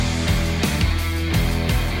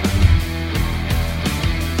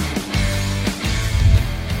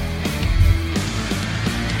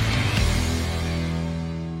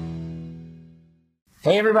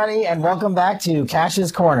Hey, everybody, and welcome back to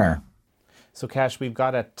Cash's Corner. So, Kash, we've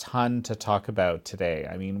got a ton to talk about today.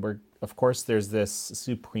 I mean, of course, there's this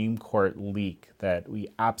Supreme Court leak that we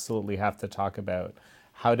absolutely have to talk about.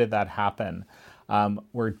 How did that happen?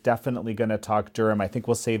 We're definitely going to talk Durham. I think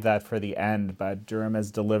we'll save that for the end, but Durham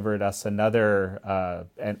has delivered us another,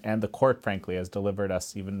 and the court, frankly, has delivered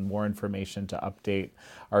us even more information to update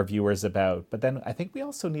our viewers about. But then I think we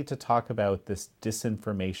also need to talk about this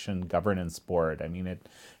Disinformation Governance Board. I mean, it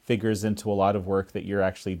figures into a lot of work that you're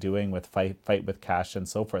actually doing with Fight with Kash and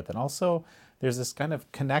so forth. And also, there's this kind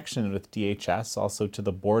of connection with DHS also to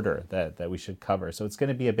the border that we should cover. So it's going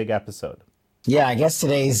to be a big episode. Yeah, I guess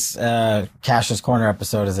today's Cash's Corner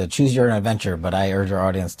episode is a choose your own adventure, but I urge our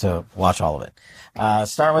audience to watch all of it.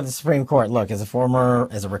 Start with the Supreme Court. Look, as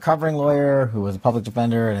a recovering lawyer who was a public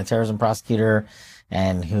defender and a terrorism prosecutor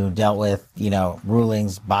and who dealt with,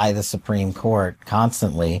 rulings by the Supreme Court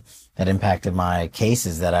constantly that impacted my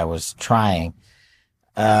cases that I was trying,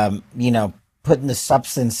 putting the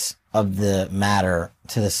substance of the matter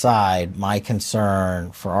to the side, my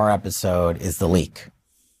concern for our episode is the leak.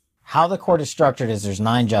 How the court is structured is there's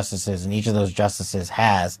 9 justices, and each of those justices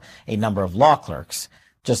has a number of law clerks,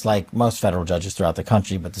 just like most federal judges throughout the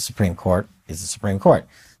country, but the Supreme Court is the Supreme Court.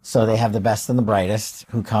 So they have the best and the brightest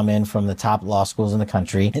who come in from the top law schools in the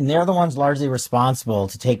country, and they're the ones largely responsible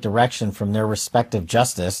to take direction from their respective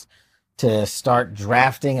justice to start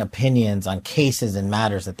drafting opinions on cases and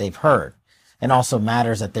matters that they've heard, and also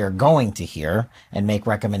matters that they're going to hear, and make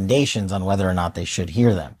recommendations on whether or not they should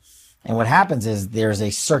hear them. And what happens is there's a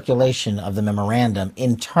circulation of the memorandum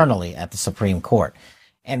internally at the Supreme Court.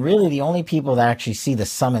 And really the only people that actually see the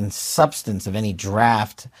sum and substance of any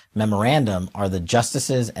draft memorandum are the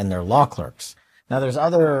justices and their law clerks. Now there's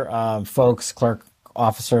other folks, clerk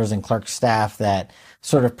officers and clerk staff that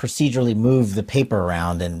sort of procedurally move the paper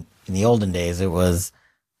around. And in the olden days, it was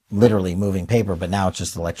literally moving paper, but now it's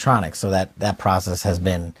just electronic. So that process has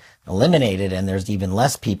been eliminated, and there's even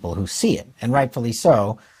less people who see it. And rightfully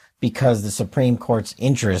so, because the Supreme Court's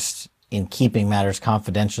interest in keeping matters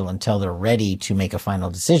confidential until they're ready to make a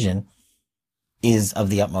final decision is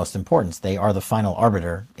of the utmost importance. They are the final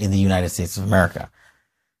arbiter in the United States of America.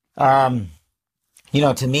 To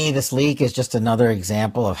me, this leak is just another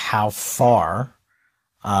example of how far,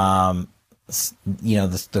 the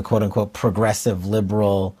quote unquote progressive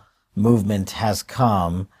liberal movement has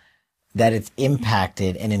come, that it's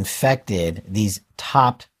impacted and infected these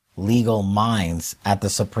top legal minds at the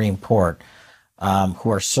Supreme Court,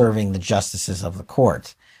 who are serving the justices of the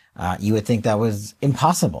court. You would think that was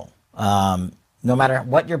impossible. No matter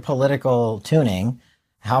what your political tuning,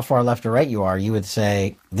 how far left or right you are, you would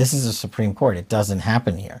say, this is a Supreme Court. It doesn't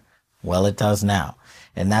happen here. Well, it does now.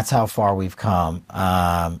 And that's how far we've come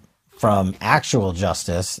from actual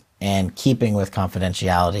justice and keeping with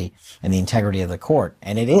confidentiality and the integrity of the court.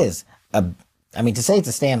 And it is, to say it's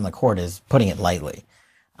a stand in the court is putting it lightly.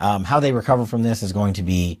 How they recover from this is going to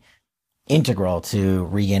be integral to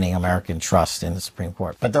regaining American trust in the Supreme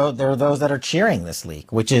Court. But there are those that are cheering this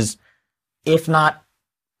leak, which is, if not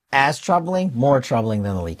as troubling, more troubling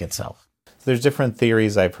than the leak itself. There's different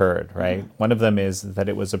theories I've heard, right? Mm-hmm. One of them is that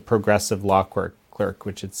it was a progressive law clerk,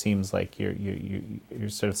 which it seems like you're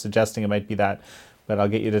sort of suggesting it might be that, but I'll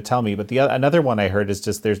get you to tell me. But another one I heard is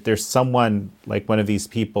just there's someone like one of these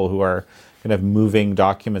people who are kind of moving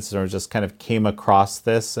documents or just kind of came across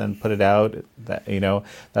this and put it out.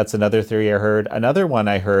 That's another theory I heard. Another one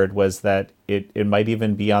I heard was that it might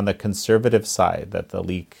even be on the conservative side that the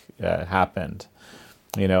leak happened.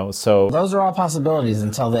 So those are all possibilities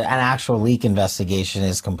until an actual leak investigation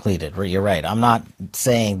is completed. You're right. I'm not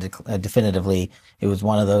saying definitively it was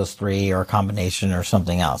one of those 3 or a combination or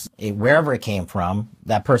something else. Wherever it came from,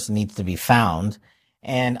 that person needs to be found.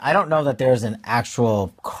 And I don't know that there's an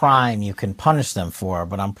actual crime you can punish them for,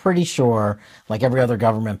 but I'm pretty sure, like every other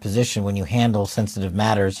government position, when you handle sensitive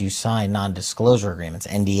matters, you sign non-disclosure agreements,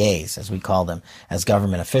 NDAs, as we call them, as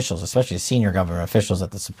government officials, especially senior government officials at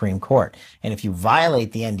the Supreme Court. And if you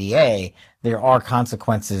violate the NDA, there are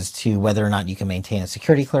consequences to whether or not you can maintain a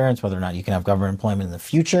security clearance, whether or not you can have government employment in the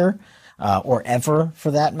future, or ever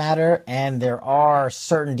for that matter. And there are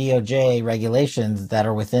certain DOJ regulations that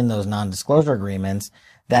are within those non-disclosure agreements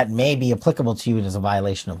that may be applicable to you as a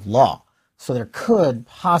violation of law. So there could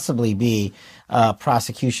possibly be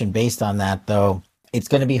prosecution based on that, though it's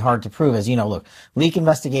going to be hard to prove. As you know, look, leak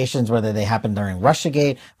investigations, whether they happened during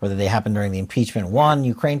Russiagate, whether they happened during the impeachment one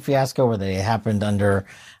Ukraine fiasco, whether they happened under,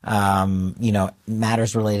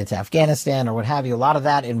 matters related to Afghanistan or what have you, a lot of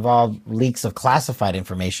that involved leaks of classified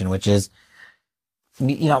information, which is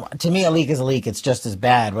to me, a leak is a leak. It's just as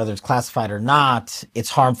bad, whether it's classified or not. It's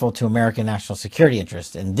harmful to American national security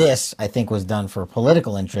interests. And this, I think, was done for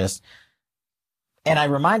political interest. And I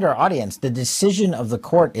remind our audience, the decision of the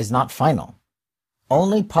court is not final.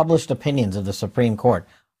 Only published opinions of the Supreme Court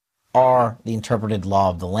are the interpreted law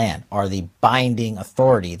of the land, are the binding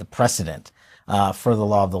authority, the precedent for the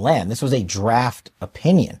law of the land. This was a draft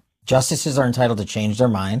opinion. Justices are entitled to change their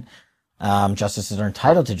mind. Justices are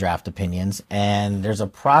entitled to draft opinions, and there's a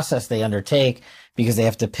process they undertake because they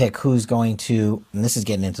have to pick who's going to, and this is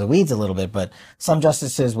getting into the weeds a little bit, but some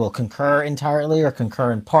justices will concur entirely or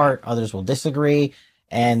concur in part, others will disagree,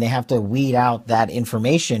 and they have to weed out that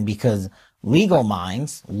information because legal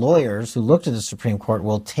minds, lawyers who look to the Supreme Court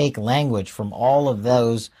will take language from all of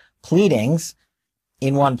those pleadings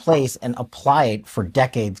in one place and apply it for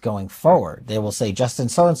decades going forward. They will say,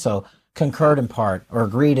 Justice so-and-so concurred in part or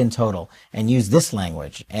agreed in total and use this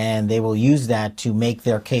language, and they will use that to make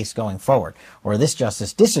their case going forward. Or this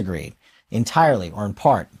justice disagreed entirely or in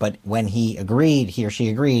part, but when he or she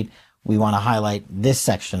agreed, we want to highlight this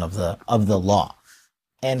section of the law.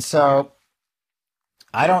 And so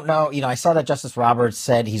I don't know, I saw that Justice Roberts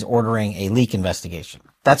said he's ordering a leak investigation.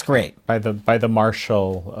 That's great. By the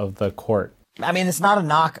marshal of the court. I mean, it's not a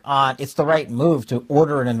knock on, it's the right move to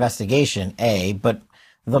order an investigation, but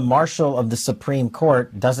the marshal of the Supreme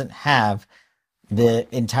Court doesn't have the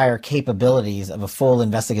entire capabilities of a full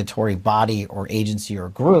investigatory body or agency or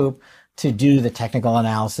group to do the technical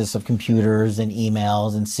analysis of computers and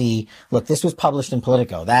emails and see, look, this was published in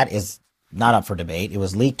Politico. That is not up for debate. It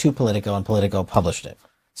was leaked to Politico and Politico published it.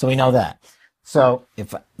 So we know that. So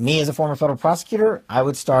if me as a former federal prosecutor, I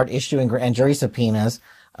would start issuing grand jury subpoenas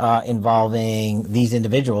involving these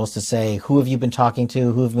individuals to say, who have you been talking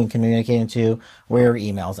to? Who have you been communicating to? Where are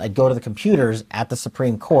emails? I'd go to the computers at the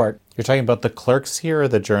Supreme Court. You're talking about the clerks here or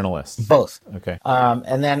the journalists? Both. Okay.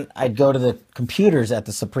 And then I'd go to the computers at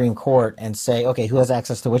the Supreme Court and say, okay, who has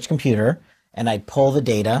access to which computer? And I'd pull the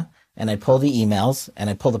data and I'd pull the emails and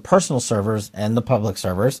I'd pull the personal servers and the public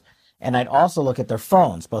servers. And I'd also look at their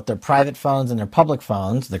phones, both their private phones and their public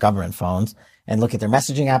phones, the government phones, and look at their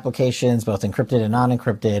messaging applications, both encrypted and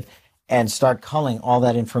non-encrypted, and start culling all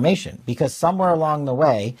that information. Because somewhere along the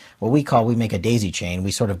way, we make a daisy chain.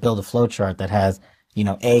 We sort of build a flow chart that has,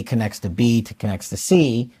 A connects to B to connects to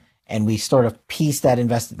C, and we sort of piece that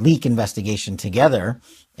leak investigation together,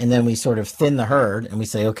 and then we sort of thin the herd, and we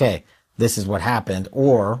say, okay, this is what happened.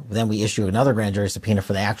 Or then we issue another grand jury subpoena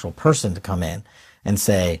for the actual person to come in and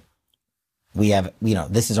say, we have,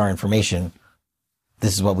 this is our information.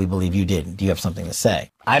 This is what we believe you did. Do you have something to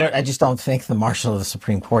say? I just don't think the marshal of the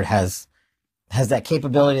Supreme Court has that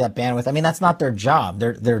capability, that bandwidth. I mean, that's not their job.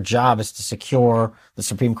 Their job is to secure the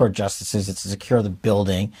Supreme Court justices. It's to secure the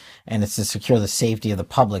building, and it's to secure the safety of the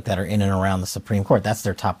public that are in and around the Supreme Court. That's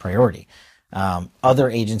their top priority. Other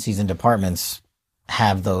agencies and departments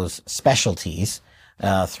have those specialties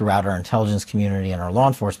throughout our intelligence community and our law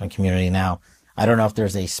enforcement community. Now, I don't know if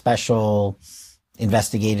there's a special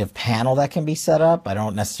investigative panel that can be set up. I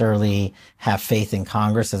don't necessarily have faith in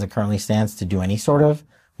Congress as it currently stands to do any sort of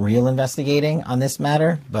real investigating on this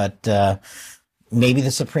matter, but maybe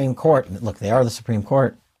the Supreme Court, look, they are the Supreme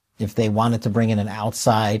Court. If they wanted to bring in an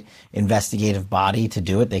outside investigative body to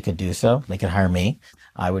do it, they could do so. They could hire me.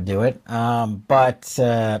 I would do it. But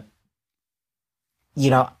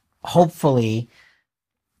hopefully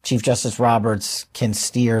Chief Justice Roberts can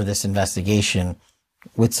steer this investigation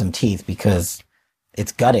with some teeth, because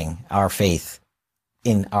it's gutting our faith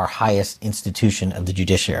in our highest institution of the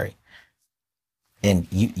judiciary. And,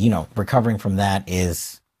 recovering from that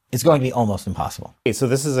it's going to be almost impossible. Okay, so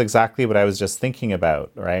this is exactly what I was just thinking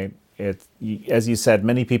about, right? As you said,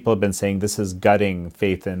 many people have been saying this is gutting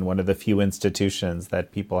faith in one of the few institutions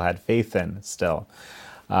that people had faith in still.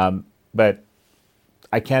 But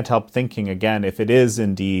I can't help thinking, again, if it is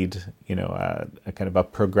indeed, a kind of a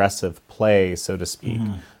progressive play, so to speak,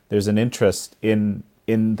 there's an interest in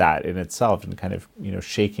that in itself, and kind of,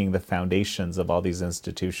 shaking the foundations of all these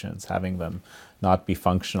institutions, having them not be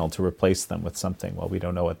functional, to replace them with something. Well, we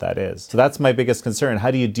don't know what that is. So that's my biggest concern.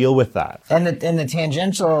 How do you deal with that? And the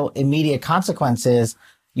tangential immediate consequence is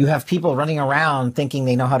you have people running around thinking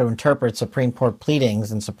they know how to interpret Supreme Court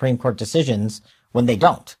pleadings and Supreme Court decisions when they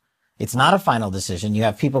don't. It's not a final decision. You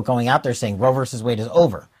have people going out there saying Roe versus Wade is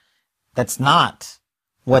over. That's not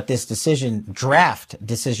what this draft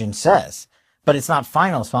decision says. But it's not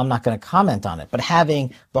final, so I'm not going to comment on it. But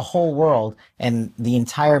having the whole world and the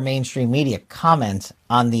entire mainstream media comment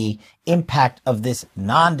on the impact of this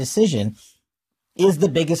non-decision is the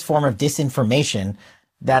biggest form of disinformation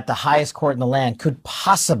that the highest court in the land could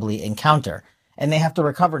possibly encounter. And they have to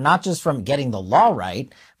recover not just from getting the law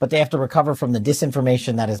right, but they have to recover from the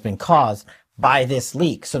disinformation that has been caused by this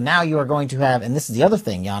leak. So now you are going to have, and this is the other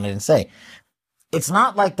thing Jan didn't say, it's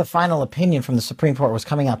not like the final opinion from the Supreme Court was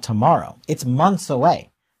coming out tomorrow. It's months away.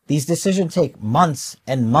 These decisions take months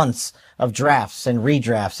and months of drafts and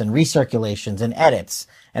redrafts and recirculations and edits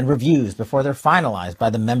and reviews before they're finalized by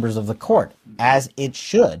the members of the court, as it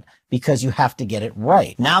should, because you have to get it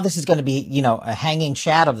right. Now this is going to be, a hanging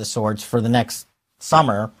chat of the sorts for the next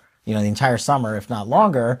summer, the entire summer, if not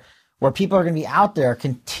longer, where people are going to be out there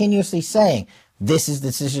continuously saying, this is the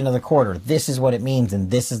decision of the court, or this is what it means,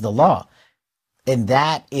 and this is the law. And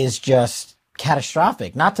that is just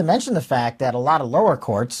catastrophic, not to mention the fact that a lot of lower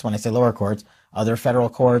courts, when I say lower courts, other federal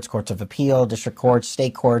courts, courts of appeal, district courts,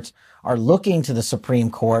 state courts, are looking to the Supreme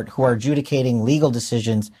Court, who are adjudicating legal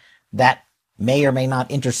decisions that may or may not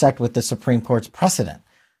intersect with the Supreme Court's precedent.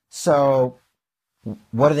 So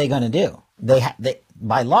what are they going to do? They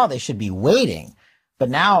by law, they should be waiting. But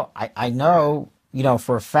now I know,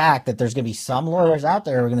 for a fact that there's going to be some lawyers out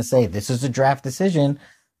there who are going to say, this is a draft decision,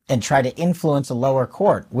 and try to influence a lower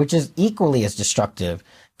court, which is equally as destructive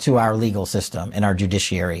to our legal system and our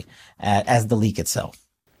judiciary as the leak itself.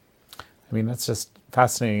 I mean, that's just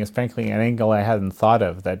fascinating. It's frankly an angle I hadn't thought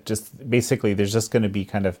of, that just basically there's just going to be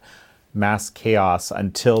kind of mass chaos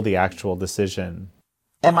until the actual decision.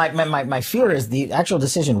 And my fear is the actual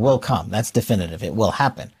decision will come. That's definitive. It will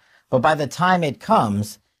happen. But by the time it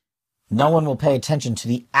comes, no one will pay attention to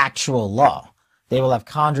the actual law. They will have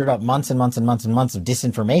conjured up months and months and months and months of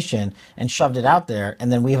disinformation and shoved it out there.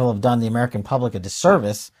 And then we will have done the American public a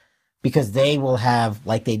disservice, because they will have,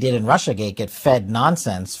 like they did in Russiagate, get fed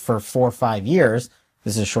nonsense for 4 or 5 years.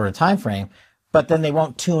 This is a shorter time frame. But then they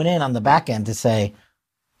won't tune in on the back end to say,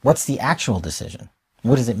 what's the actual decision?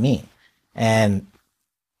 What does it mean? And,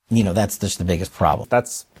 that's just the biggest problem.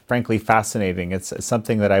 That's frankly fascinating. It's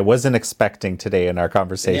something that I wasn't expecting today in our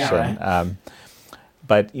conversation. Yeah, right?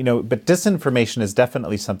 But disinformation is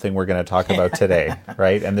definitely something we're going to talk about today,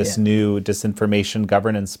 right? And this new Disinformation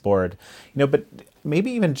Governance Board, but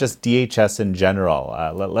maybe even just DHS in general.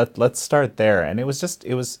 Let's start there. And it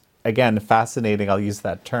was again, fascinating, I'll use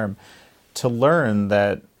that term, to learn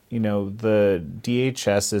that, the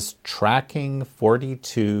DHS is tracking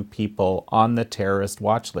 42 people on the terrorist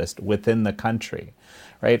watch list within the country,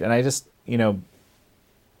 right? And I just, Peter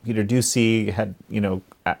Doocy had,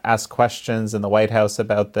 asked questions in the White House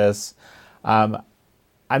about this. I'm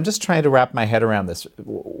just trying to wrap my head around this.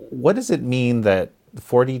 What does it mean that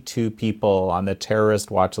 42 people on the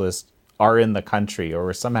terrorist watch list are in the country or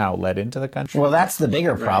were somehow let into the country? Well, that's the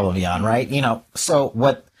bigger problem, Jan, right? So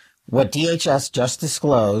what DHS just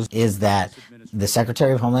disclosed is that the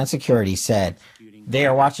Secretary of Homeland Security said they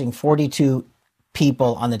are watching 42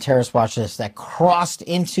 people on the terrorist watch list that crossed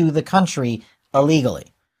into the country illegally.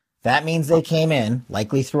 That means they came in,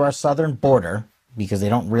 likely through our southern border, because they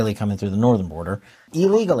don't really come in through the northern border,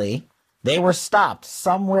 illegally. They were stopped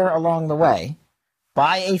somewhere along the way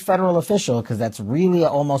by a federal official, because that's really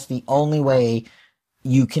almost the only way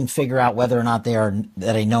you can figure out whether or not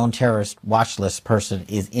that a known terrorist watch list person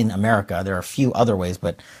is in America. There are a few other ways,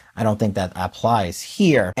 but I don't think that applies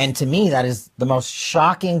here. And to me, that is the most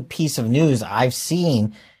shocking piece of news I've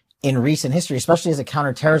seen in recent history, especially as a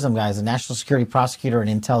counterterrorism guy, as a national security prosecutor, and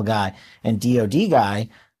intel guy, and DOD guy.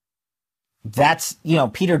 That's,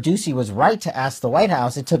 Peter Doocy was right to ask the White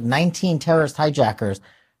House. It took 19 terrorist hijackers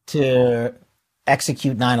to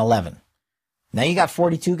execute 9/11. Now you got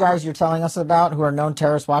 42 guys you're telling us about who are known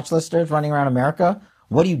terrorist watch listers running around America.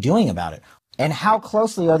 What are you doing about it? And how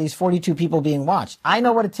closely are these 42 people being watched? I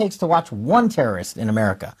know what it takes to watch one terrorist in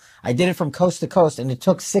America. I did it from coast to coast, and it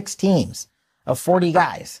took 6 teams of 40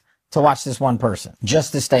 guys to watch this one person,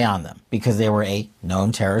 just to stay on them, because they were a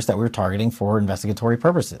known terrorist that we were targeting for investigatory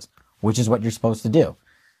purposes, which is what you're supposed to do.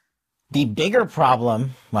 The bigger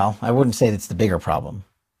problem, well, I wouldn't say that's the bigger problem.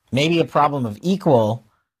 Maybe a problem of equal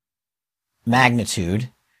magnitude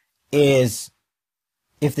is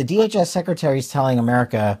if the DHS secretary is telling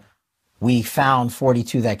America, we found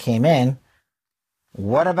 42 that came in,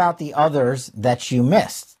 what about the others that you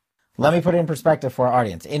missed? Let me put it in perspective for our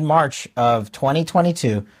audience. In March of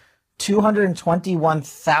 2022,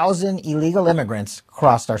 221,000 illegal immigrants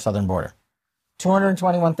crossed our southern border.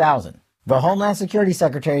 221,000. The Homeland Security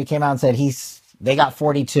Secretary came out and said they got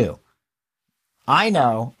 42. I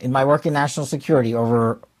know in my work in national security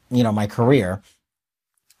over, my career,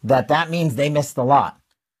 that means they missed a lot,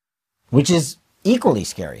 which is equally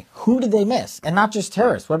scary. Who did they miss? And not just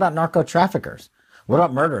terrorists. What about narco traffickers? What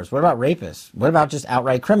about murderers? What about rapists? What about just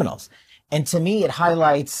outright criminals? And to me, it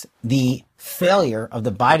highlights the failure of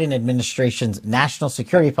the Biden administration's national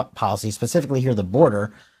security policy, specifically here, the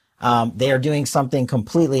border. They are doing something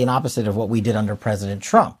completely in opposite of what we did under President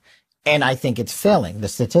Trump. And I think it's failing. The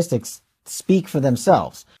statistics speak for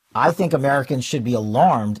themselves. I think Americans should be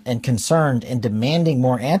alarmed and concerned and demanding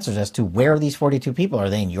more answers as to where these 42 people are. Are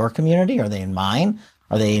they in your community? Are they in mine?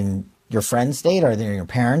 Are they in your friend's state? Are they in your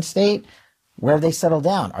parents' state? Where have they settled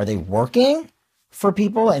down? Are they working for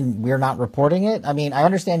people and we're not reporting it? I mean, I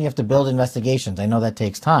understand you have to build investigations. I know that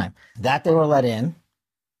takes time. That they were let in,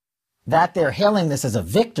 that they're hailing this as a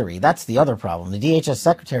victory. That's the other problem. The DHS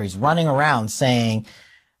secretary is running around saying,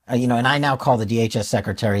 and I now call the DHS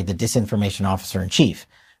secretary the disinformation officer in chief,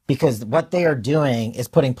 because what they are doing is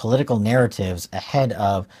putting political narratives ahead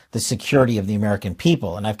of the security of the American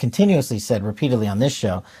people. And I've continuously said repeatedly on this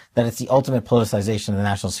show that it's the ultimate politicization of the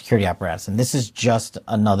national security apparatus. And this is just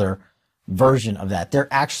another version of that. They're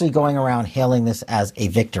actually going around hailing this as a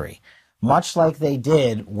victory, much like they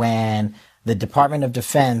did when the Department of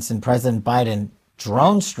Defense and President Biden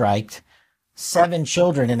drone striked 7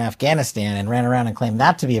 children in Afghanistan and ran around and claimed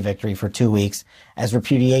that to be a victory for 2 weeks as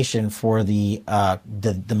repudiation for the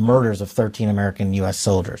murders of 13 American U.S.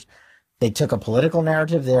 soldiers. They took a political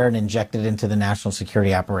narrative there and injected it into the national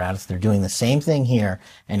security apparatus. They're doing the same thing here,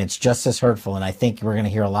 and it's just as hurtful. And I think we're going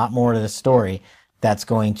to hear a lot more of this story that's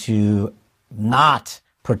going to not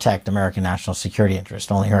protect American national security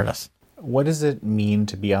interests, only hurt us. What does it mean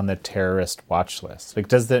to be on the terrorist watch list? Like,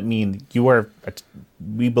 does that mean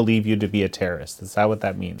we believe you to be a terrorist? Is that what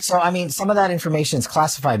that means? So, I mean, some of that information is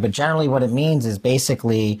classified, but generally what it means is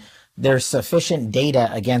basically there's sufficient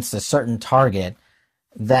data against a certain target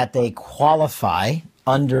that they qualify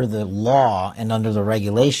under the law and under the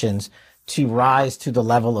regulations to rise to the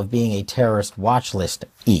level of being a terrorist watch list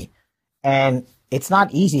E. And it's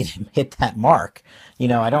not easy to hit that mark.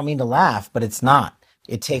 I don't mean to laugh, but it's not.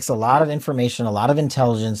 It takes a lot of information, a lot of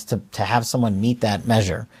intelligence to have someone meet that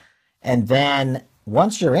measure. And then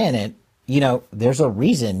once you're in it, there's a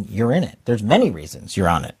reason you're in it. There's many reasons you're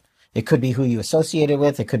on it. It could be who you associated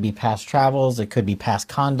with. It could be past travels. It could be past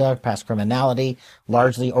conduct, past criminality,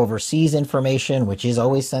 largely overseas information, which is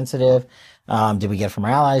always sensitive. Did we get it from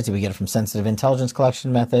our allies? Did we get it from sensitive intelligence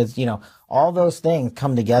collection methods? All those things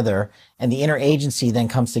come together, and the interagency then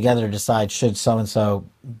comes together to decide should so-and-so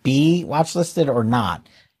be watch listed or not.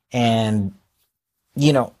 And,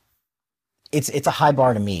 it's a high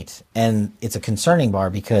bar to meet, and it's a concerning bar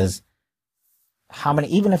because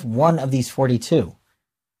even if one of these 42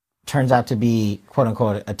 turns out to be, quote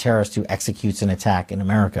unquote, a terrorist who executes an attack in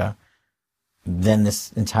America, then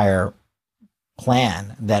this entire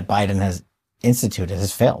plan that Biden has instituted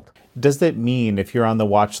has failed. Does that mean if you're on the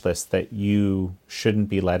watch list that you shouldn't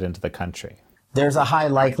be let into the country? There's a high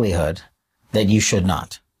likelihood that you should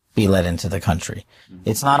not be let into the country.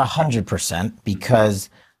 It's not 100% because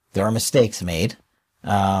there are mistakes made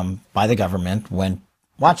by the government when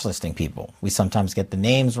watch listing people. We sometimes get the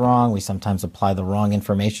names wrong. We sometimes apply the wrong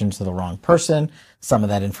information to the wrong person. Some of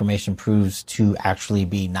that information proves to actually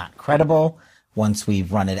be not credible once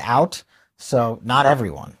we've run it out. So not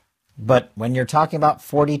everyone. But when you're talking about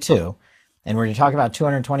 42, and when you're talking about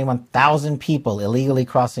 221,000 people illegally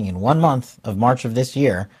crossing in 1 month of March of this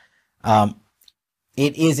year,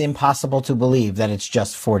 it is impossible to believe that it's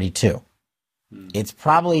just 42. It's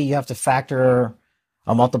probably, you have to factor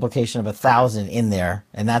a multiplication of 1,000 in there,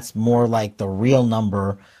 and that's more like the real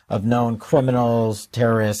number of known criminals,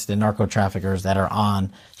 terrorists, and narco traffickers that are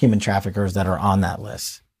on, human traffickers that are on that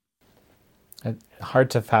list. Hard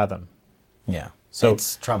to fathom. Yeah. So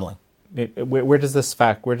it's troubling. Where does this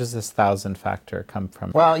 1,000 factor come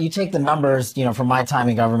from? Well, you take the numbers, from my time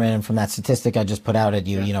in government and from that statistic I just put out at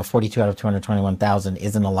you, 42 out of 221,000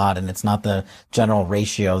 isn't a lot, and it's not the general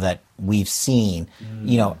ratio that we've seen,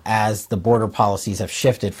 as the border policies have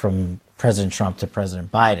shifted from President Trump to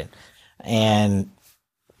President Biden. And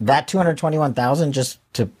that 221,000, just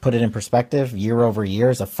to put it in perspective, year over year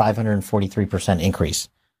is a 543% increase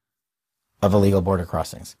of illegal border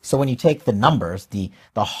crossings. So when you take the numbers, the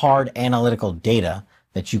hard analytical data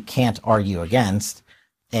that you can't argue against,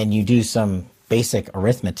 and you do some basic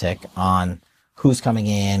arithmetic on who's coming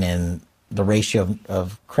in and the ratio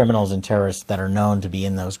of criminals and terrorists that are known to be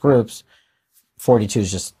in those groups, 42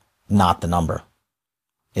 is just not the number.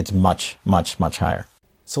 It's much, much, much higher.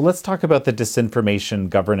 So let's talk about the Disinformation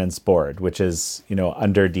Governance Board, which is,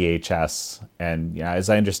 under DHS. And as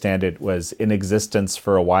I understand it, was in existence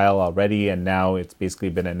for a while already, and now it's basically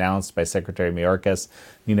been announced by Secretary Mayorkas.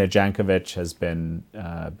 Nina Jankowicz has been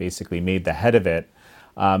basically made the head of it.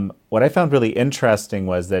 What I found really interesting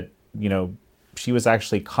was that, she was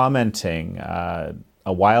actually commenting a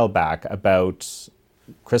a while back about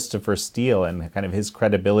Christopher Steele and kind of his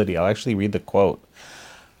credibility. I'll actually read the quote.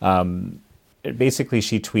 Basically,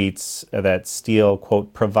 she tweets that Steele,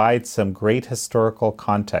 quote, provides some great historical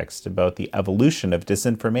context about the evolution of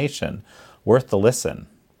disinformation. Worth the listen.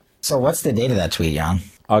 So what's the date of that tweet, Jan?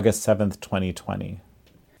 August 7th, 2020.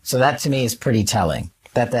 So that to me is pretty telling,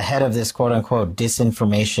 that the head of this quote unquote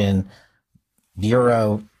Disinformation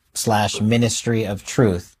Bureau / Ministry of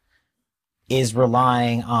Truth is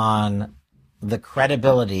relying on the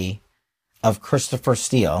credibility of Christopher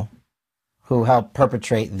Steele, who helped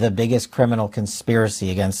perpetrate the biggest criminal conspiracy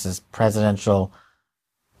against this presidential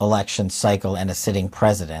election cycle and a sitting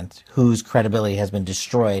president, whose credibility has been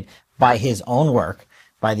destroyed by his own work,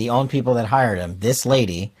 by the own people that hired him. This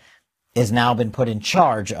lady has now been put in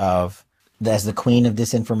charge of as the queen of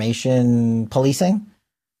disinformation policing.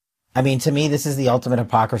 I mean, to me, this is the ultimate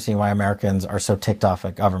hypocrisy why Americans are so ticked off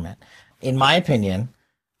at government. In my opinion,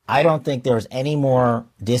 I don't think there was any more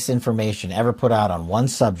disinformation ever put out on one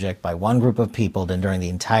subject by one group of people than during the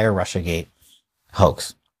entire Russiagate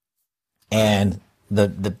hoax. And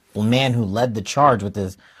the man who led the charge with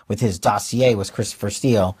his dossier was Christopher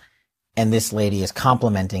Steele. And this lady is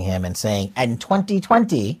complimenting him and saying, in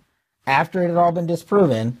 2020, after it had all been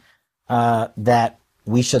disproven, that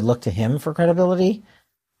we should look to him for credibility.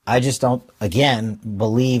 I just don't, again,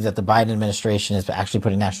 believe that the Biden administration is actually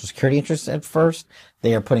putting national security interests at first.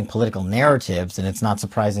 They are putting political narratives, and it's not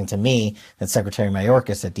surprising to me that Secretary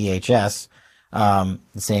Mayorkas at DHS, the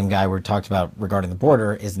same guy we talked about regarding the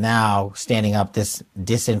border, is now standing up this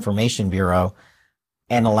Disinformation Bureau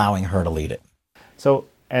and allowing her to lead it. So,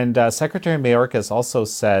 and Secretary Mayorkas also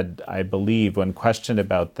said, I believe, when questioned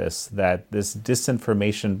about this, that this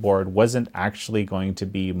Disinformation Board wasn't actually going to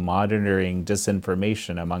be monitoring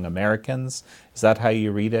disinformation among Americans. Is that how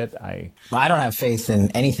you read it? I don't have faith in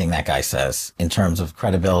anything that guy says in terms of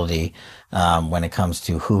credibility when it comes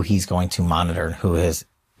to who he's going to monitor and who his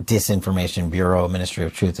Disinformation Bureau, Ministry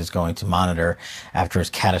of Truth, is going to monitor after his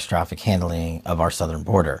catastrophic handling of our southern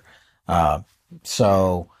border.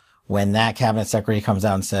 So when that cabinet secretary comes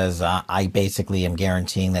out and says, I basically am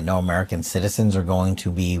guaranteeing that no American citizens are going to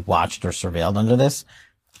be watched or surveilled under this,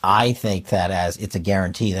 I think that as it's a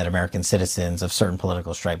guarantee that American citizens of certain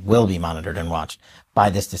political stripe will be monitored and watched by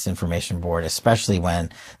this Disinformation Board, especially when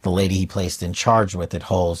the lady he placed in charge with it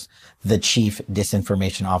holds the chief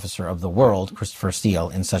disinformation officer of the world, Christopher Steele,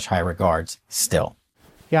 in such high regards still.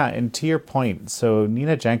 Yeah, and to your point, so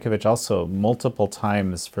Nina Jankowicz also multiple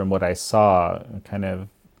times from what I saw kind of,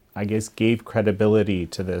 I guess, gave credibility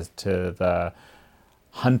to the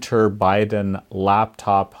Hunter Biden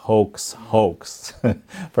laptop hoax,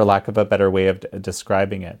 for lack of a better way of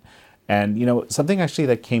describing it. And, you know, something actually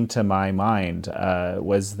that came to my mind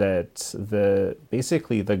was that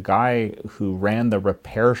basically the guy who ran the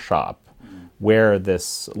repair shop where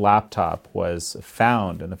this laptop was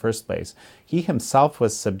found in the first place, he himself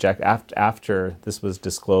was after this was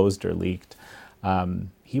disclosed or leaked,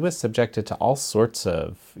 he was subjected to all sorts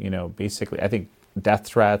of, basically, I think, death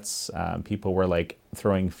threats. People were like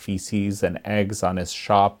throwing feces and eggs on his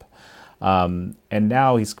shop. And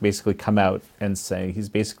now he's basically come out and say he's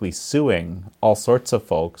basically suing all sorts of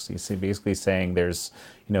folks. He's basically saying there's,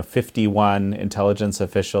 51 intelligence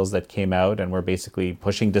officials that came out and were basically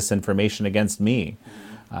pushing disinformation against me.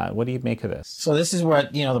 What do you make of this? So this is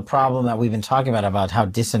what, the problem that we've been talking about how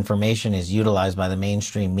disinformation is utilized by the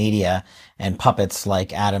mainstream media and puppets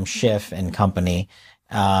like Adam Schiff and company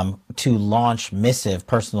to launch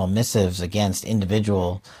personal missives against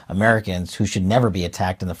individual Americans who should never be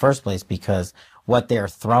attacked in the first place because what they're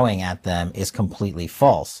throwing at them is completely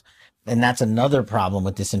false. And that's another problem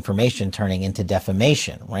with disinformation turning into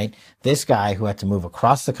defamation, right? This guy who had to move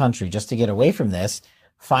across the country just to get away from this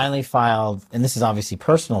finally filed, and this is obviously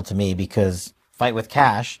personal to me because Fight with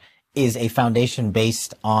Kash is a foundation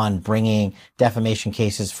based on bringing defamation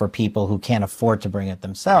cases for people who can't afford to bring it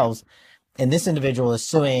themselves. And this individual is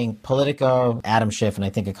suing Politico, Adam Schiff, and I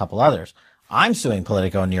think a couple others. I'm suing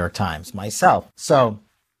Politico and New York Times myself. So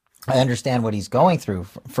I understand what he's going through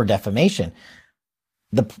for defamation.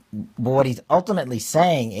 But what he's ultimately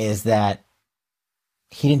saying is that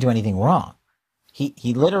he didn't do anything wrong.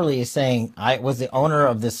 He literally is saying, I was the owner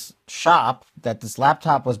of this shop that this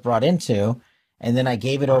laptop was brought into, and then I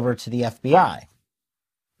gave it over to the FBI.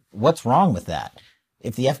 What's wrong with that?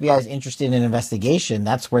 If the FBI is interested in an investigation,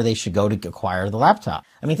 that's where they should go to acquire the laptop.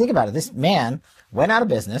 I mean, think about it. This man went out of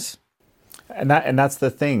business. And that's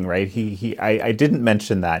the thing, right? I didn't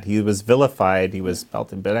mention that. He was vilified, he was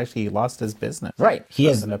belted, but actually he lost his business. Right. He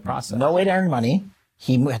has in the process. No way to earn money.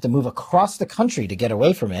 He had to move across the country to get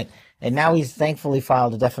away from it. And now he's thankfully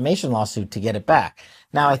filed a defamation lawsuit to get it back.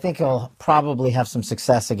 Now, I think he'll probably have some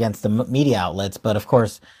success against the media outlets, but of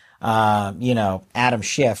course, Adam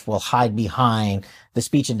Schiff will hide behind the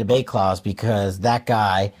speech and debate clause because that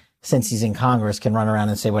guy, since he's in Congress, can run around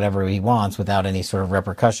and say whatever he wants without any sort of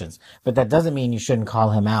repercussions. But that doesn't mean you shouldn't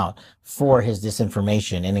call him out for his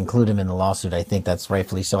disinformation and include him in the lawsuit. I think that's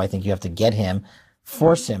rightfully so. I think you have to get him,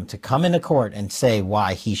 force him to come into court and say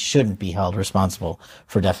why he shouldn't be held responsible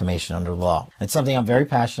for defamation under the law. It's something I'm very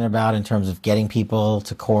passionate about in terms of getting people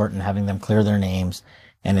to court and having them clear their names.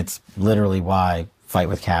 And it's literally why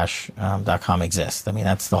fightwithcash.com exists. I mean,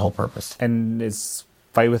 that's the whole purpose. And is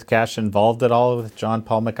Fight with Cash involved at all with John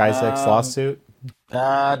Paul McIsaac's lawsuit?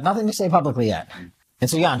 Nothing to say publicly yet. And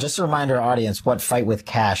so, Jan, just to remind our audience what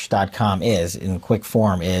fightwithcash.com is in quick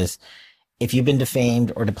form is if you've been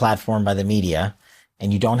defamed or deplatformed by the media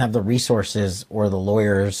and you don't have the resources or the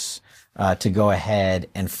lawyers to go ahead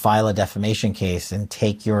and file a defamation case and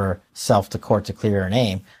take yourself to court to clear your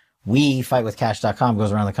name, we, fightwithcash.com,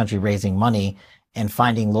 goes around the country raising money and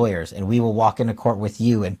finding lawyers. And we will walk into court with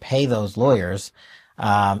you and pay those lawyers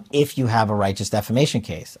if you have a righteous defamation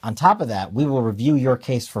case. On top of that, we will review your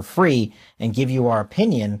case for free and give you our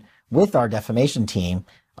opinion with our defamation team,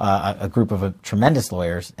 a group of tremendous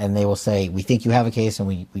lawyers, and they will say, we think you have a case and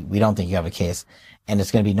we don't think you have a case. And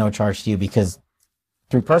it's going to be no charge to you because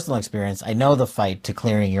through personal experience, I know the fight to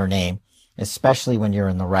clearing your name, especially when you're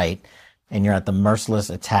in the right and you're at the merciless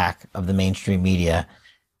attack of the mainstream media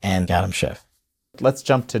and Adam Schiff. Let's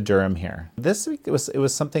jump to Durham here. This week it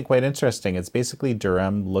was something quite interesting. It's basically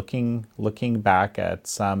Durham looking back at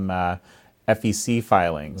some FEC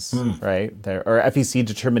filings, right, or FEC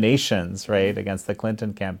determinations, right, against the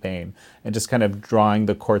Clinton campaign, and just kind of drawing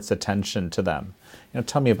the court's attention to them.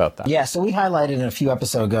 Tell me about that. Yeah, so we highlighted a few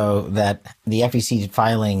episodes ago that the FEC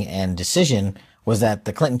filing and decision was that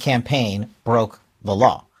the Clinton campaign broke the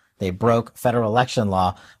law. They broke federal election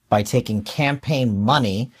law by taking campaign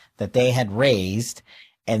money that they had raised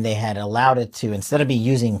and they had allowed it to, instead of be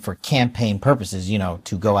using for campaign purposes,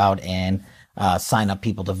 to go out and sign up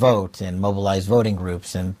people to vote and mobilize voting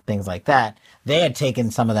groups and things like that. They had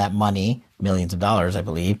taken some of that money, millions of dollars, I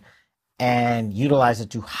believe, and utilized it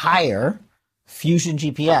to hire Fusion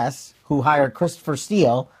GPS, who hired Christopher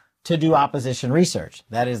Steele to do opposition research.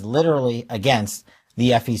 That is literally against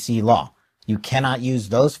the FEC law. You cannot use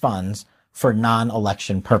those funds for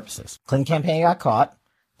non-election purposes. Clinton campaign got caught.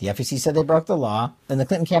 The FEC said they broke the law. Then the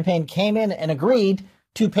Clinton campaign came in and agreed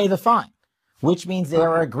to pay the fine, which means they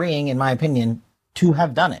are agreeing, in my opinion, to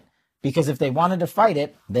have done it. Because if they wanted to fight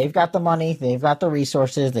it, they've got the money, they've got the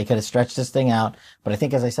resources, they could have stretched this thing out. But I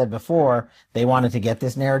think, as I said before, they wanted to get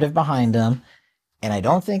this narrative behind them. And I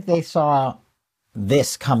don't think they saw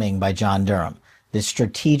this coming by John Durham, this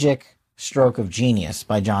strategic stroke of genius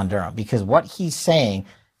by John Durham. Because what he's saying,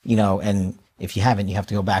 and if you haven't, you have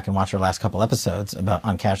to go back and watch our last couple episodes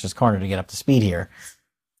on Cash's Corner to get up to speed here.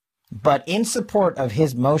 But in support of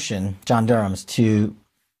his motion, John Durham's, to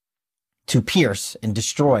pierce and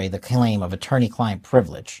destroy the claim of attorney-client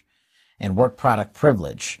privilege and work product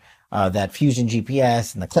privilege that Fusion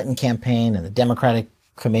GPS and the Clinton campaign and the Democratic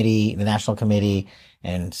Committee, the National Committee,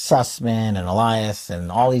 and Sussmann and Elias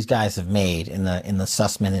and all these guys have made in the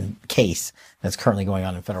Sussmann case that's currently going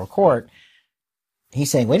on in federal court.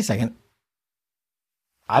 He's saying, wait a second,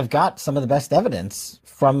 I've got some of the best evidence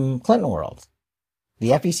from Clinton world.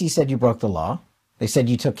 The FEC said you broke the law. They said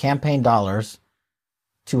you took campaign dollars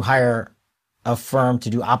to hire a firm to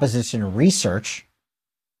do opposition research.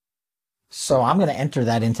 So I'm going to enter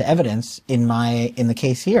that into evidence in the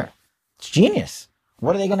case here. It's genius.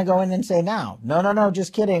 What are they going to go in and say now? No,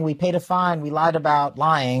 just kidding. We paid a fine. We lied about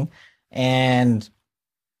lying and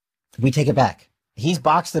we take it back. He's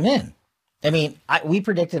boxed them in. I mean, we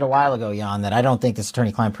predicted a while ago, Jan, that I don't think this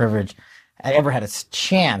attorney-client privilege ever had a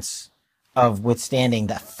chance of withstanding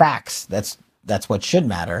the facts. That's what should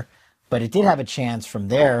matter. But it did have a chance from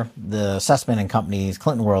the Sussmann and Company's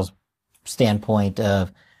Clinton World's standpoint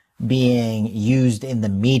of being used in the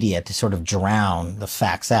media to sort of drown the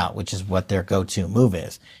facts out, which is what their go-to move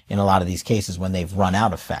is in a lot of these cases when they've run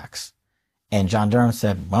out of facts. And John Durham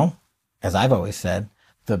said, well, as I've always said,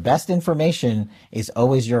 the best information is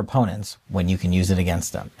always your opponent's when you can use it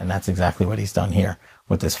against them. And that's exactly what he's done here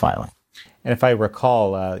with this filing. And if I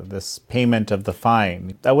recall, this payment of the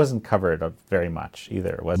fine, that wasn't covered very much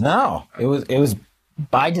either, was it? No, it was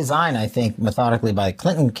by design, I think, methodically by the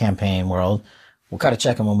Clinton campaign world. We'll cut a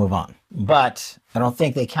check and we'll move on. But I don't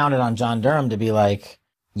think they counted on John Durham to be like,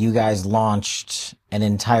 you guys launched an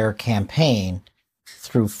entire campaign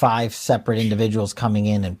through 5 separate individuals coming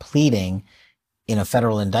in and pleading in a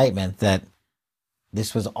federal indictment that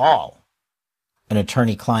this was all an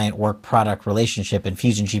attorney-client work product relationship, and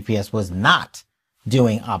Fusion GPS was not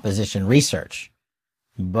doing opposition research.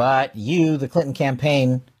 But you, the Clinton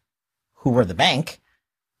campaign, who were the bank,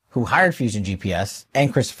 who hired Fusion GPS,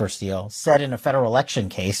 and Christopher Steele, said in a federal election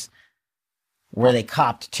case where they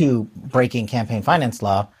copped to breaking campaign finance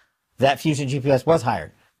law that Fusion GPS was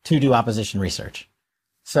hired to do opposition research.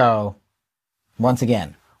 So, once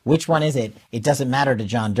again, which one is it? It doesn't matter to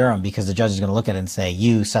John Durham because the judge is going to look at it and say,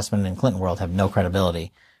 you, Sussmann, and Clinton world have no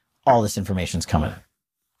credibility. All this information's coming.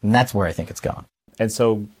 And that's where I think it's going. And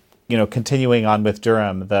so, continuing on with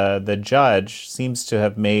Durham, the judge seems to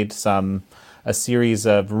have made a series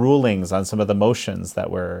of rulings on some of the motions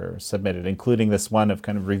that were submitted, including this one of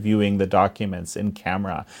kind of reviewing the documents in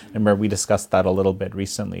camera. And where we discussed that a little bit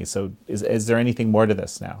recently. So is there anything more to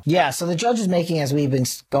this now? Yeah, so the judge is making, as we've been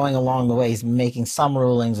going along the way, he's making some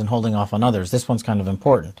rulings and holding off on others. This one's kind of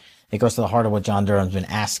important. It goes to the heart of what John Durham's been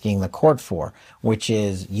asking the court for, which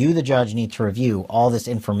is you, the judge, need to review all this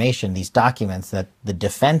information, these documents that the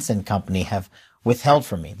defense and company have withheld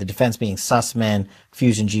from me. The defense being Sussmann,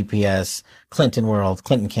 Fusion GPS, Clinton World,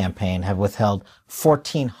 Clinton Campaign have withheld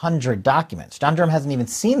 1,400 documents. John Durham hasn't even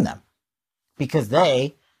seen them because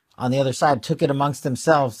they, on the other side, took it amongst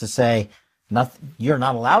themselves to say, you're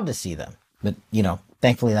not allowed to see them. But,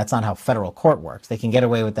 thankfully that's not how federal court works. They can get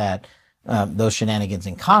away with that, those shenanigans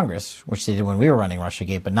in Congress, which they did when we were running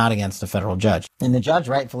Russiagate, but not against a federal judge. And the judge,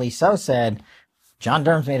 rightfully so, said, John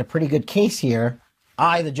Durham's made a pretty good case here.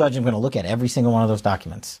 I, the judge, am going to look at every single one of those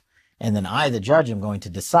documents. And then I, the judge, am going to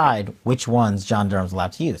decide which ones John Durham's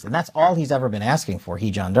allowed to use. And that's all he's ever been asking for,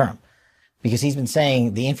 John Durham. Because he's been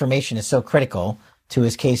saying the information is so critical to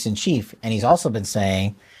his case in chief. And he's also been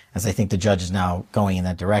saying, as I think the judge is now going in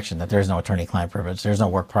that direction, that there's no attorney-client privilege, there's no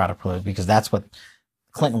work product privilege, because that's what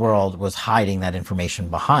Clinton World was hiding that information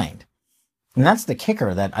behind. And that's the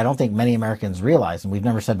kicker that I don't think many Americans realize, and we've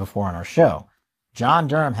never said before on our show. John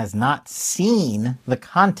Durham has not seen the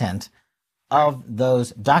content of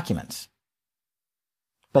those documents.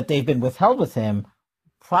 But they've been withheld with him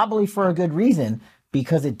probably for a good reason,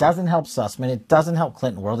 because it doesn't help Sussmann, it doesn't help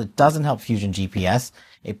Clinton World, it doesn't help Fusion GPS.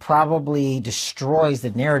 It probably destroys the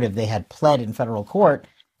narrative they had pled in federal court,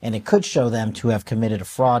 and it could show them to have committed a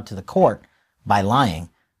fraud to the court by lying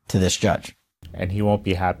to this judge. And he won't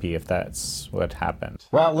be happy if that's what happened.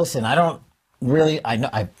 Well, listen, I know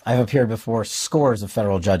I've appeared before scores of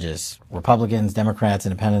federal judges, Republicans, Democrats,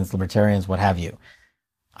 Independents, Libertarians, what have you.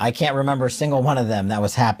 I can't remember a single one of them that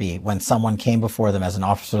was happy when someone came before them as an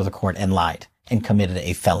officer of the court and lied and committed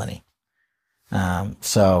a felony.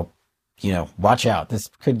 So, watch out. This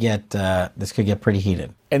could get pretty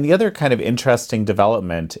heated. And the other kind of interesting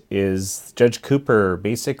development is Judge Cooper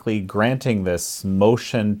basically granting this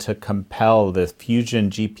motion to compel the Fusion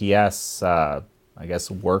GPS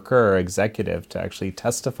worker or executive to actually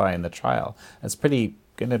testify in the trial. That's going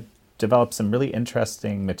to develop some really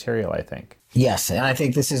interesting material, I think. Yes, and I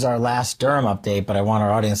think this is our last Durham update, but I want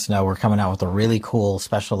our audience to know we're coming out with a really cool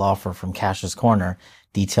special offer from Kash's Corner.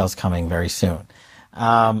 Details coming very soon.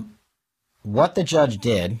 What the judge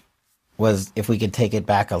did was, if we could take it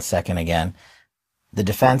back a second again, the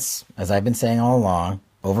defense, as I've been saying all along,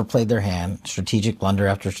 overplayed their hand, strategic blunder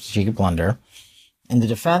after strategic blunder. And the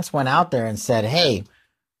defense went out there and said, hey,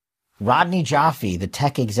 Rodney Jaffe, the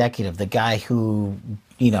tech executive, the guy who,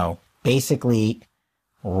 basically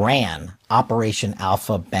ran Operation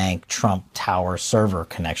Alpha Bank Trump Tower server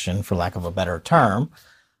connection, for lack of a better term,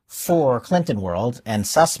 for Clinton World and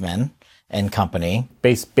Sussmann and company.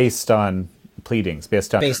 Based on pleadings,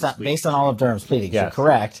 based on all of Durham's pleadings, yes. You're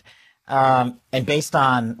correct. And based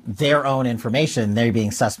on their own information, they being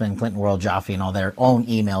Sussmann, Clinton World, Jaffe, and all their own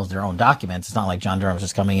emails, their own documents. It's not like John Durham's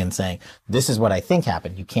just coming in and saying, this is what I think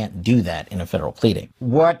happened. You can't do that in a federal pleading.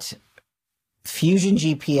 What Fusion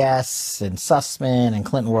GPS and Sussmann and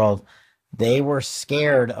Clinton World, they were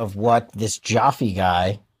scared of what this Jaffe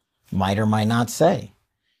guy might or might not say.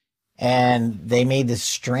 And they made this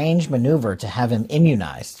strange maneuver to have him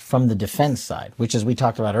immunized from the defense side, which, as we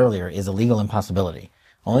talked about earlier, is a legal impossibility.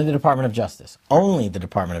 Only the Department of Justice,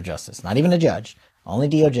 not even a judge, only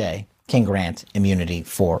DOJ can grant immunity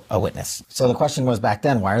for a witness. So the question was back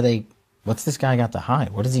then, what's this guy got to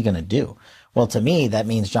hide? What is he going to do? Well, to me, that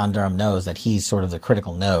means John Durham knows that he's sort of the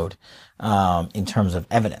critical node in terms of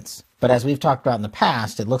evidence. But as we've talked about in the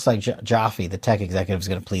past, it looks like Jaffe, the tech executive, is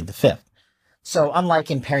going to plead the fifth. So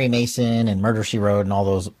unlike in Perry Mason and Murder, She Wrote and all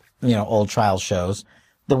those, old trial shows,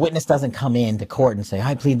 the witness doesn't come into court and say,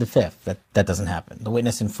 I plead the fifth. That doesn't happen. The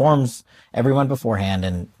witness informs everyone beforehand,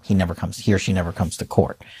 and he or she never comes to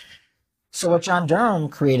court. So what John Durham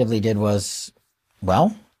creatively did was,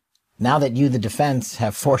 now that you, the defense,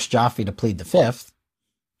 have forced Jaffe to plead the fifth,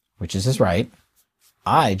 which is his right,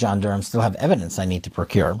 I, John Durham, still have evidence I need to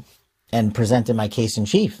procure and present in my case in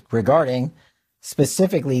chief regarding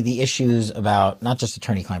specifically the issues about not just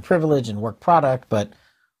attorney-client privilege and work product, but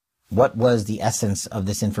what was the essence of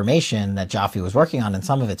this information that Jaffe was working on. And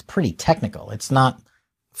some of it's pretty technical. It's not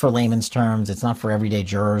for layman's terms. It's not for everyday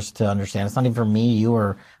jurors to understand. It's not even for me, you,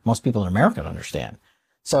 or most people in America to understand.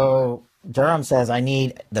 So Durham says, I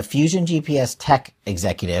need the Fusion GPS tech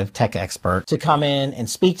executive, tech expert, to come in and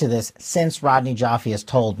speak to this since Rodney Jaffe has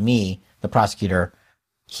told me, the prosecutor,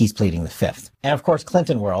 he's pleading the fifth. And of course,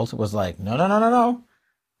 Clinton World was like, no, no, no, no, no.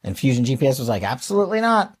 And Fusion GPS was like, absolutely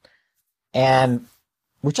not. And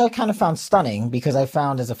which I kind of found stunning, because I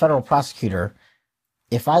found as a federal prosecutor,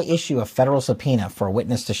 if I issue a federal subpoena for a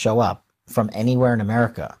witness to show up from anywhere in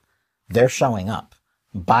America, they're showing up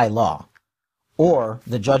by law. Or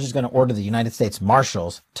the judge is going to order the United States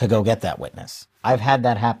Marshals to go get that witness. I've had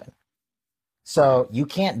that happen. So you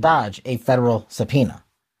can't dodge a federal subpoena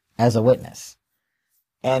as a witness.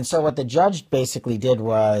 And so what the judge basically did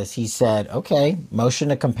was he said, okay, motion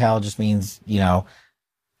to compel just means,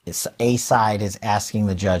 a side is asking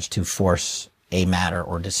the judge to force a matter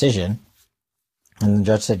or decision. And the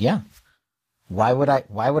judge said, yeah, why would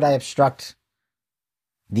I obstruct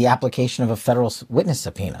the application of a federal witness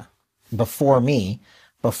subpoena before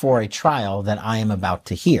a trial that I am about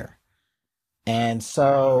to hear? And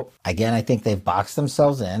so, again, I think they've boxed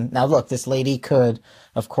themselves in. Now, look, this lady could,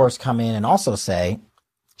 of course, come in and also say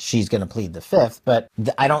she's going to plead the fifth, but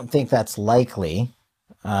I don't think that's likely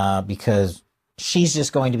because she's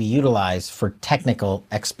just going to be utilized for technical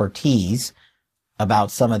expertise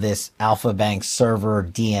about some of this Alpha Bank server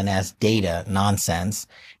DNS data nonsense.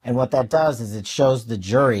 And what that does is it shows the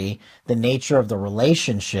jury the nature of the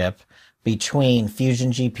relationship between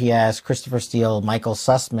Fusion GPS, Christopher Steele, Michael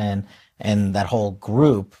Sussmann, and that whole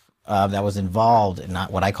group that was involved in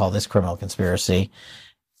not what I call this criminal conspiracy.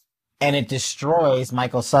 And it destroys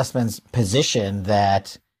Michael Sussmann's position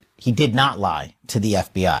that he did not lie to the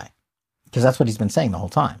FBI. Because that's what he's been saying the whole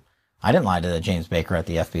time. I didn't lie to the James Baker at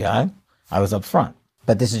the FBI. I was up front.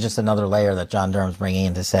 But this is just another layer that John Durham's bringing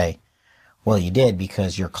in to say, well, you did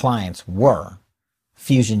because your clients were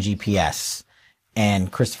Fusion GPS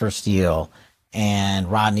and Christopher Steele and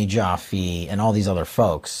Rodney Jaffe and all these other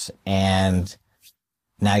folks. And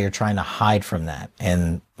now you're trying to hide from that.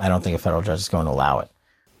 And I don't think a federal judge is going to allow it.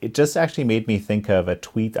 It just actually made me think of a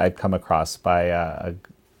tweet I've come across by a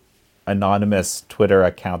anonymous Twitter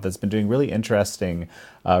account that's been doing really interesting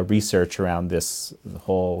research around this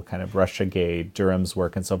whole kind of Russiagate, Durham's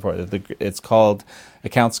work, and so forth. It's called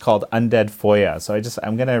account's called Undead FOIA. So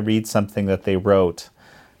I'm going to read something that they wrote,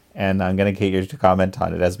 and I'm going to get you to comment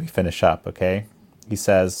on it as we finish up. Okay? He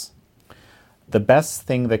says, "The best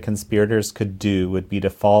thing that conspirators could do would be to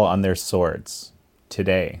fall on their swords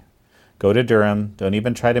today. Go to Durham. Don't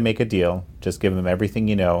even try to make a deal. Just give him everything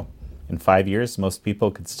you know. In 5 years, most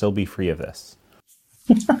people could still be free of this."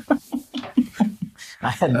 I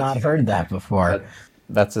had not heard that before.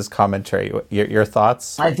 That's his commentary. Your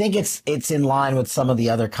thoughts? I think it's in line with some of the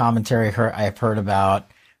other commentary I've heard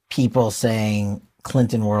about people saying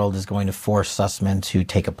Clinton World is going to force Sussmann to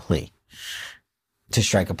take a plea, to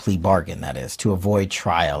strike a plea bargain, that is, to avoid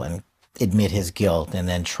trial and admit his guilt and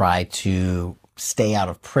then try to stay out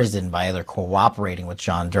of prison by either cooperating with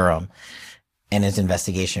John Durham and his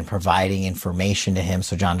investigation, providing information to him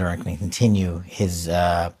so John Durham can continue his,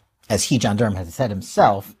 John Durham has said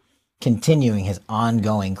himself, continuing his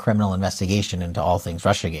ongoing criminal investigation into all things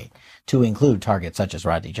Russiagate, to include targets such as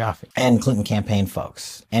Rodney Jaffe and Clinton campaign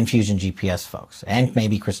folks and Fusion GPS folks and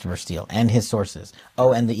maybe Christopher Steele and his sources.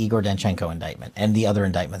 Oh, and the Igor Danchenko indictment and the other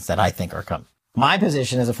indictments that I think are coming. My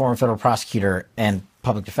position as a former federal prosecutor and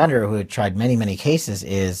public defender who had tried many, many cases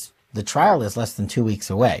is the trial is less than 2 weeks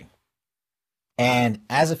away. And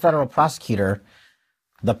as a federal prosecutor,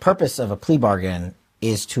 the purpose of a plea bargain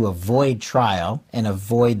is to avoid trial and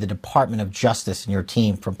avoid the Department of Justice and your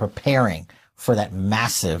team from preparing for that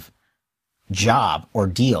massive job or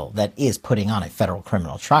deal that is putting on a federal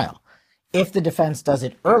criminal trial. If the defense does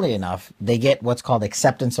it early enough, they get what's called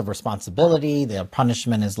acceptance of responsibility. Their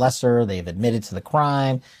punishment is lesser. They've admitted to the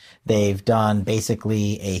crime. They've done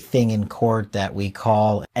basically a thing in court that we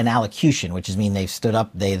call an allocution, which is mean they've stood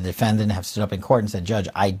up, the defendant have stood up in court and said, Judge,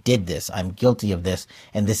 I did this, I'm guilty of this,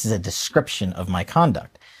 and this is a description of my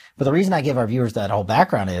conduct. But the reason I give our viewers that whole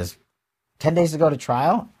background is 10 days to go to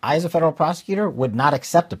trial, I as a federal prosecutor would not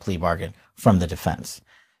accept a plea bargain from the defense.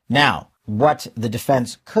 Now, what the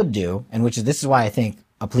defense could do, and this is why I think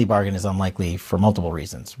a plea bargain is unlikely for multiple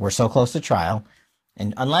reasons. We're so close to trial,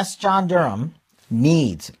 and unless John Durham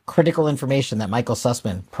needs critical information that Michael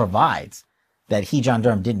Sussmann provides that he, John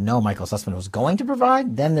Durham, didn't know Michael Sussmann was going to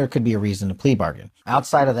provide, then there could be a reason to plea bargain.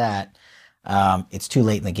 Outside of that, it's too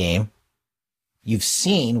late in the game.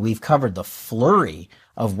 We've covered the flurry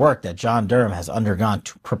of work that John Durham has undergone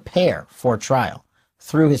to prepare for trial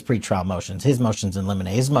through his pretrial motions, his motions in limine,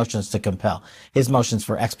 his motions to compel, his motions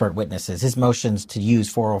for expert witnesses, his motions to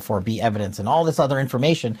use 404B evidence and all this other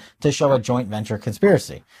information to show a joint venture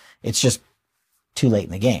conspiracy. It's just too late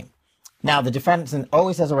in the game. Now, the defendant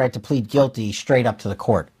always has a right to plead guilty straight up to the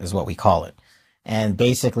court, is what we call it. And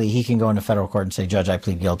basically, he can go into federal court and say, Judge, I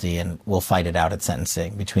plead guilty, and we'll fight it out at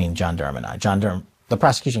sentencing between John Durham and I. John Durham, the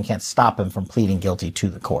prosecution can't stop him from pleading guilty to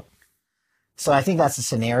the court. So I think that's the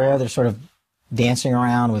scenario. They're sort of dancing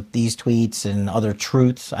around with these tweets and other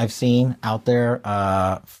truths I've seen out there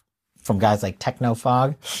from guys like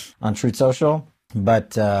Technofog on Truth Social.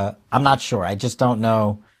 But I'm not sure. I just don't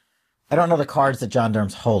know. I don't know the cards that John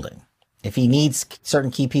Durham's holding. If he needs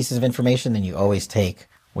certain key pieces of information, then you always take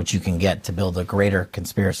what you can get to build a greater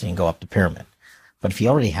conspiracy and go up the pyramid. But if he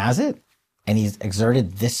already has it and he's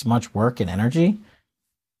exerted this much work and energy,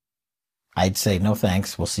 I'd say no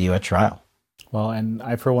thanks. We'll see you at trial. Well, and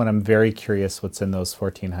I, for one, I'm very curious what's in those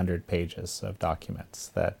 1,400 pages of documents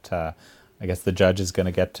that I guess the judge is going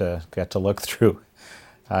to get to look through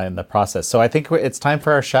in the process. So I think it's time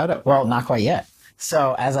for our shout out. Well, not quite yet.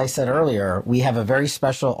 So, as I said earlier, we have a very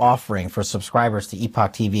special offering for subscribers to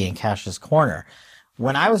Epoch TV and Kash's Corner.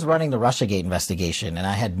 When I was running the Russiagate investigation and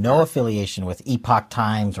I had no affiliation with Epoch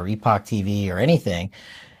Times or Epoch TV or anything,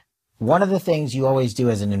 one of the things you always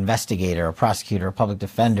do as an investigator, a prosecutor, a public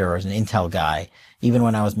defender, or as an intel guy, even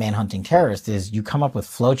when I was manhunting terrorists, is you come up with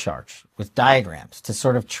flowcharts, with diagrams to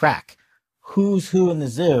sort of track who's who in the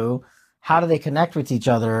zoo, how do they connect with each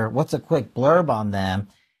other, what's a quick blurb on them.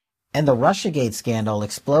 And the Russiagate scandal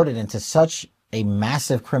exploded into such a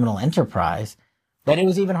massive criminal enterprise that it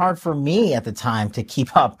was even hard for me at the time to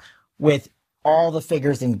keep up with all the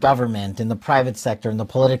figures in government, in the private sector, in the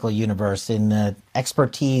political universe, in the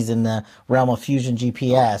expertise in the realm of fusion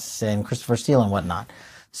GPS and Christopher Steele and whatnot.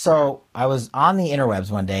 So I was on the interwebs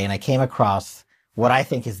one day and I came across what I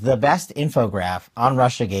think is the best infograph on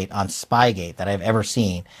Russiagate, on Spygate that I've ever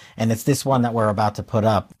seen. And it's this one that we're about to put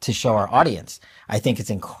up to show our audience. I think it's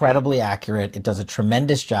incredibly accurate. It does a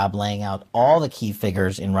tremendous job laying out all the key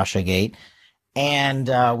figures in Russiagate. And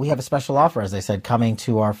we have a special offer, as I said, coming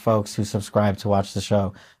to our folks who subscribe to watch the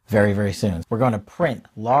show very, very soon. We're going to print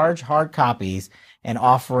large hard copies and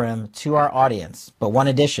offer them to our audience. But one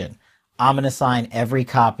addition, I'm going to sign every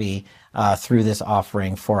copy through this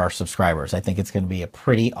offering for our subscribers. I think it's going to be a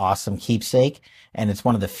pretty awesome keepsake. And it's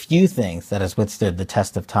one of the few things that has withstood the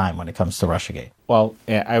test of time when it comes to Russiagate. Well,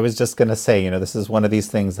 I was just going to say, this is one of these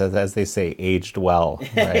things that, as they say, aged well.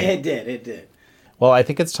 Right? It did. Well, I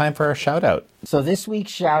think it's time for our shout out. So this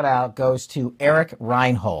week's shout out goes to Eric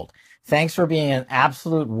Reinhold. Thanks for being an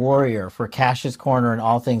absolute warrior for Kash's Corner and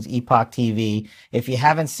all things Epoch TV. If you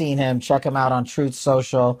haven't seen him, check him out on Truth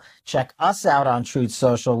Social. Check us out on Truth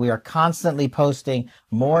Social. We are constantly posting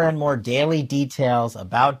more and more daily details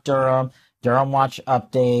about Durham Watch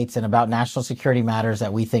updates, and about national security matters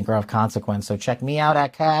that we think are of consequence. So check me out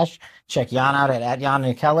at Kash, check Jan out at Jan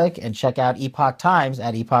Jankowicz, and check out Epoch Times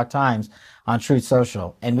at Epoch Times on Truth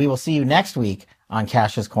Social. And we will see you next week on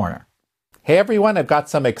Kash's Corner. Hey everyone, I've got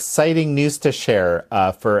some exciting news to share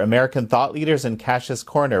for American thought leaders in Kash's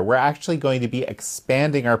Corner. We're actually going to be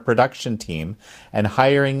expanding our production team and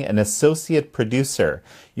hiring an associate producer.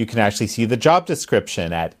 You can actually see the job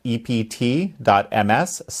description at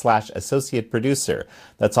ept.ms/associate producer.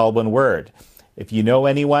 That's all one word. If you know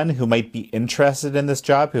anyone who might be interested in this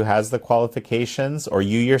job, who has the qualifications, or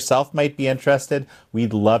you yourself might be interested,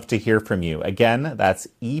 we'd love to hear from you. Again, that's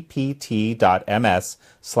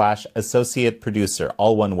ept.ms/associate producer,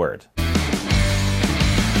 all one word.